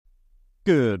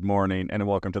Good morning, and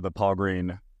welcome to the Paul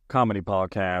Green Comedy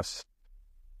Podcast,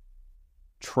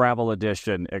 Travel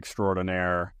Edition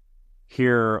Extraordinaire,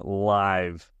 here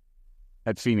live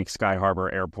at Phoenix Sky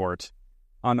Harbor Airport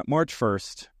on March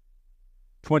 1st,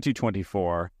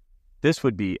 2024. This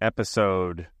would be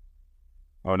episode...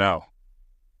 Oh no.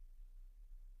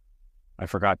 I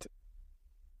forgot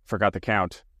the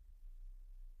count.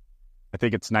 I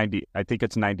think it's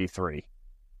 93.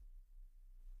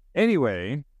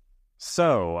 Anyway...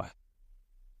 So,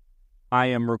 I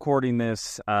am recording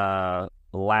this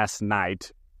last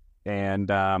night,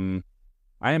 and I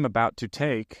am about to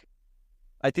take,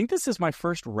 I think this is my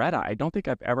first red-eye. I don't think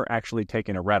I've ever actually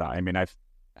taken a red-eye. I mean, I've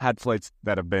had flights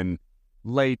that have been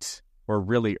late or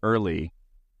really early,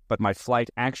 but my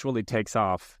flight actually takes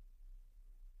off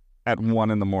at 1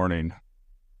 in the morning.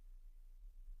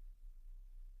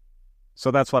 So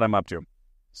that's what I'm up to.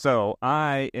 So,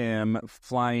 I am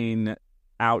flying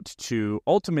out to,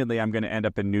 ultimately I'm going to end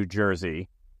up in New Jersey,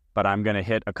 but I'm going to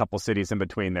hit a couple cities in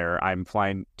between there. I'm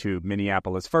flying to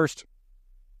Minneapolis first,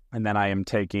 and then I am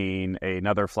taking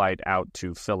another flight out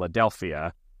to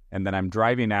Philadelphia, and then I'm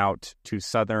driving out to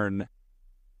southern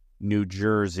New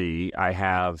Jersey. I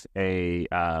have a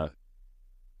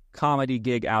comedy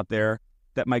gig out there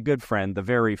that my good friend, the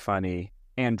very funny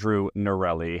Andrew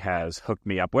Norelli, has hooked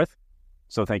me up with.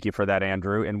 So thank you for that,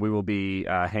 Andrew. And we will be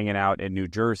hanging out in New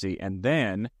Jersey. And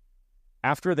then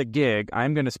after the gig,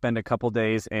 I'm going to spend a couple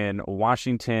days in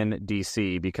Washington,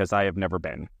 D.C., because I have never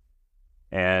been.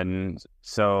 And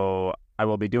so I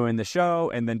will be doing the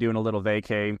show and then doing a little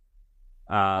vacay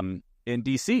in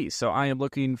D.C. So I am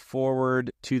looking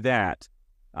forward to that.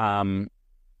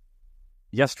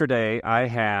 Yesterday, I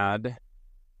had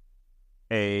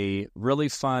a really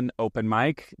fun open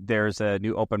mic. There's a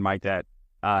new open mic that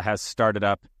has started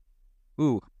up.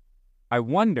 I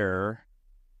wonder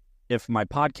if my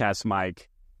podcast mic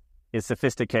is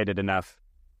sophisticated enough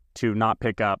to not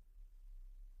pick up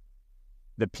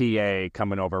the PA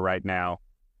coming over right now.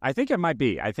 I think it might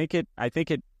be. I think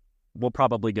it will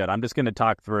probably good. I'm just going to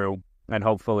talk through, and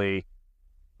hopefully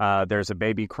there's a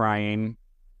baby crying.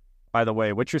 By the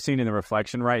way, what you're seeing in the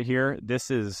reflection right here,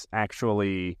 this is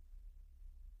actually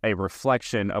a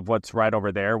reflection of what's right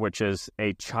over there, which is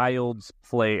a child's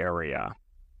play area.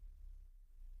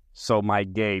 So my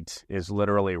gate is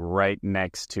literally right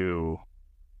next to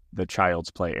the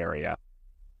child's play area.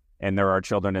 And there are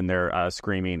children in there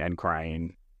screaming and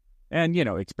crying and,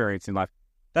 experiencing life.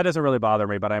 That doesn't really bother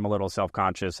me, but I'm a little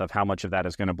self-conscious of how much of that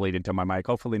is going to bleed into my mic.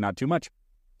 Hopefully not too much.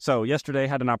 So yesterday I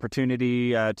had an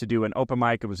opportunity to do an open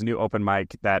mic. It was a new open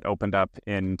mic that opened up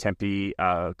in Tempe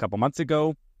a couple months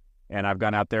ago. And I've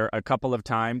gone out there a couple of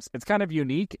times. It's kind of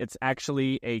unique. It's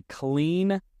actually a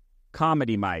clean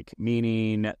comedy mic,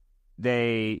 meaning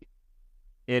it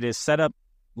is set up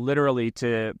literally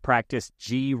to practice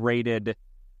G-rated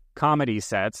comedy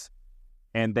sets.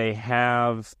 And they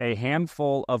have a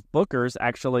handful of bookers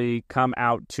actually come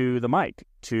out to the mic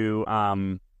to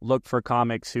look for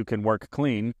comics who can work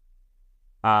clean.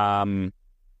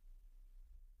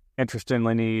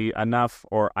 Interestingly enough,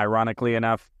 or ironically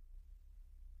enough,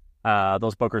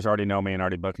 those bookers already know me and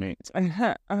already booked me.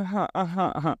 Yeah,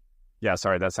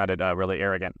 sorry, that sounded really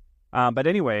arrogant. But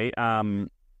anyway,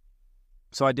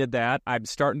 so I did that. I'm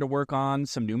starting to work on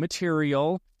some new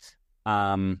material.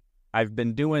 I've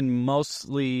been doing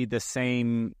mostly the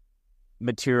same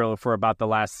material for about the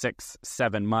last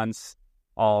 6-7 months,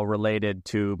 all related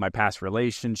to my past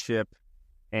relationship.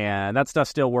 And that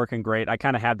stuff's still working great. I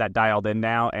kind of have that dialed in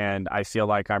now, and I feel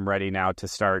like I'm ready now to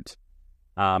start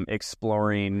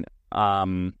exploring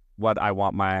what I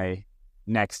want my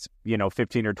next,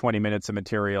 15 or 20 minutes of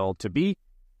material to be.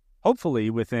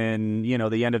 Hopefully within,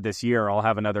 the end of this year, I'll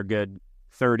have another good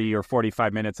 30 or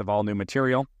 45 minutes of all new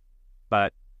material.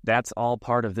 But that's all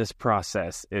part of this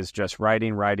process, is just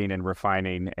writing, and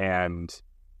refining, and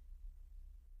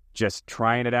just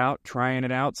trying it out,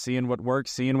 seeing what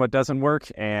works, seeing what doesn't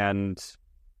work, and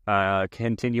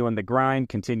continuing the grind,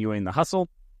 continuing the hustle.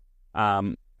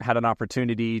 Had an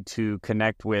opportunity to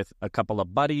connect with a couple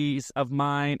of buddies of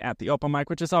mine at the open mic,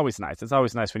 which is always nice. It's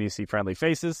always nice when you see friendly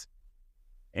faces.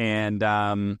 And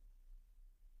I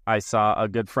saw a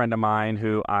good friend of mine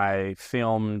who I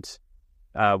filmed.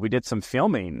 We did some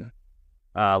filming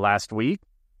last week,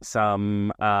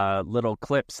 some little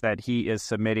clips that he is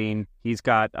submitting. He's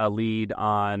got a lead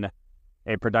on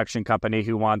a production company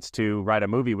who wants to write a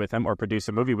movie with him or produce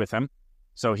a movie with him.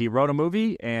 So he wrote a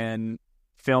movie and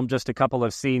filmed just a couple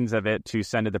of scenes of it to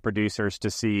send to the producers to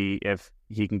see if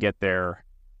he can get their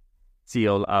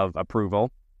seal of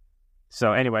approval.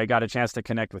 So anyway, I got a chance to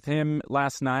connect with him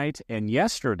last night, and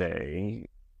yesterday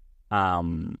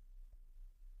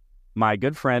my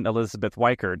good friend Elizabeth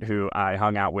Weichert, who I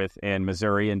hung out with in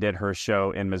Missouri and did her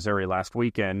show in Missouri last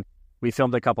weekend, we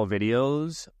filmed a couple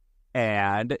videos,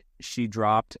 and she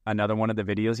dropped another one of the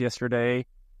videos yesterday,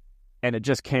 and it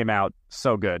just came out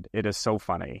so good. It is so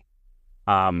funny.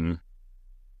 And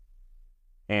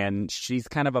she's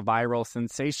kind of a viral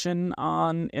sensation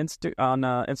on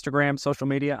Instagram, social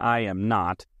media. I am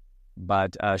not,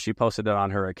 but she posted it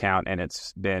on her account, and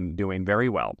it's been doing very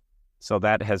well. So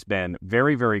that has been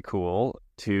very, very cool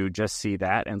to just see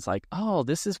that. And it's like, oh,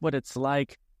 this is what it's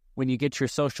like when you get your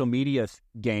social media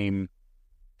game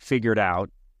figured out,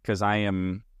 because I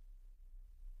am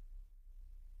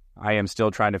still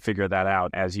trying to figure that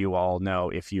out, as you all know,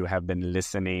 if you have been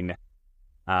listening.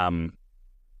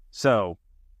 So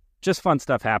just fun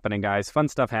stuff happening, guys. Fun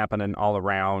stuff happening all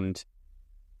around.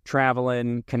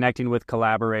 Traveling, connecting with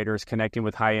collaborators, connecting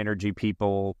with high energy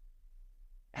people,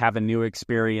 having new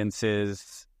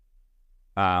experiences,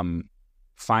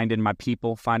 finding my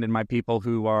people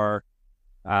who are,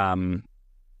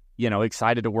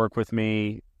 excited to work with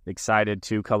me, excited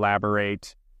to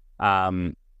collaborate.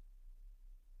 And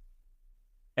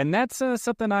that's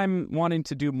something I'm wanting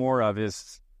to do more of,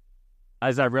 is,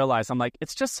 as I realize, I'm like,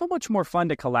 it's just so much more fun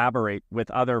to collaborate with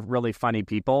other really funny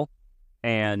people,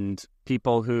 and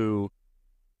people who,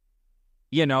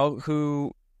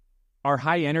 who are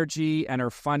high energy and are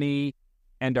funny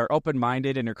and are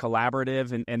open-minded and are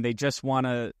collaborative, and they just want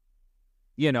to,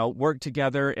 work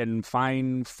together and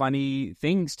find funny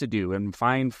things to do and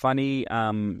find funny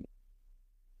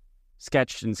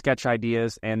sketch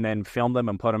ideas, and then film them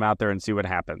and put them out there and see what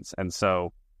happens. And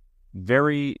so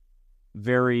very,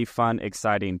 very fun,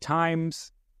 exciting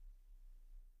times.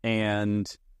 And,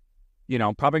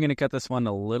 probably going to cut this one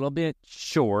a little bit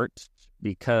short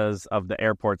because of the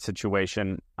airport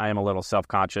situation. I am a little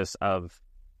self-conscious of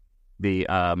the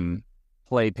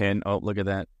playpen. Oh, look at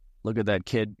that. Look at that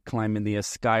kid climbing the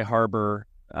Sky Harbor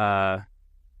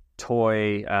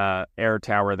toy air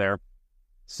tower there.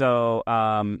 So,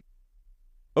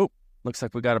 looks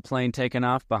like we got a plane taking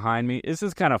off behind me. This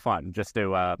is kind of fun just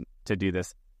to do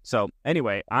this. So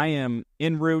anyway, I am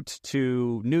en route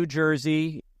to New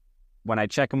Jersey. When I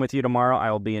check in with you tomorrow,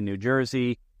 I will be in New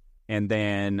Jersey, and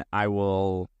then I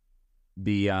will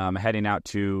be heading out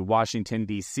to Washington,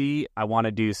 D.C. I want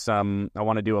to do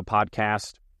a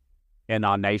podcast in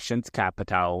our nation's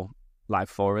capital, like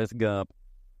Forrest Gump.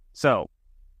 So,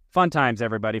 fun times,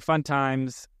 everybody. Fun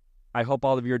times. I hope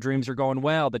all of your dreams are going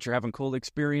well, that you're having cool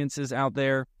experiences out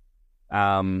there.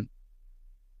 There's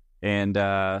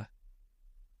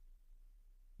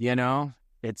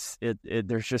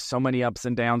just so many ups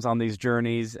and downs on these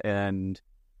journeys, and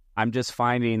I'm just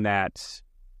finding that.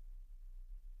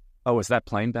 Oh, is that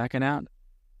plane backing out?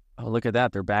 Oh, look at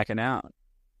that. They're backing out.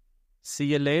 See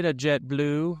you later,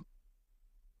 JetBlue.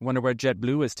 Wonder where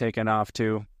JetBlue is taking off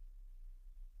to.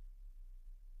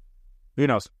 Who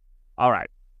knows? All right.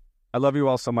 I love you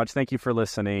all so much. Thank you for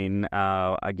listening.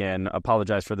 Again,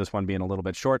 apologize for this one being a little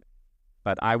bit short,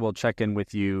 but I will check in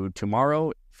with you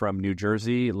tomorrow from New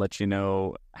Jersey, let you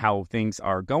know how things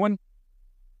are going.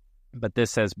 But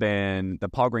this has been the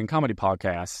Paul Green Comedy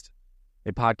Podcast,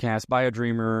 a podcast by a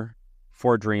dreamer,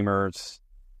 for dreamers,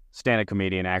 stand-up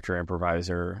comedian, actor,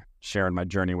 improviser, sharing my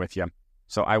journey with you.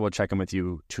 So I will check in with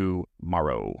you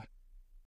tomorrow.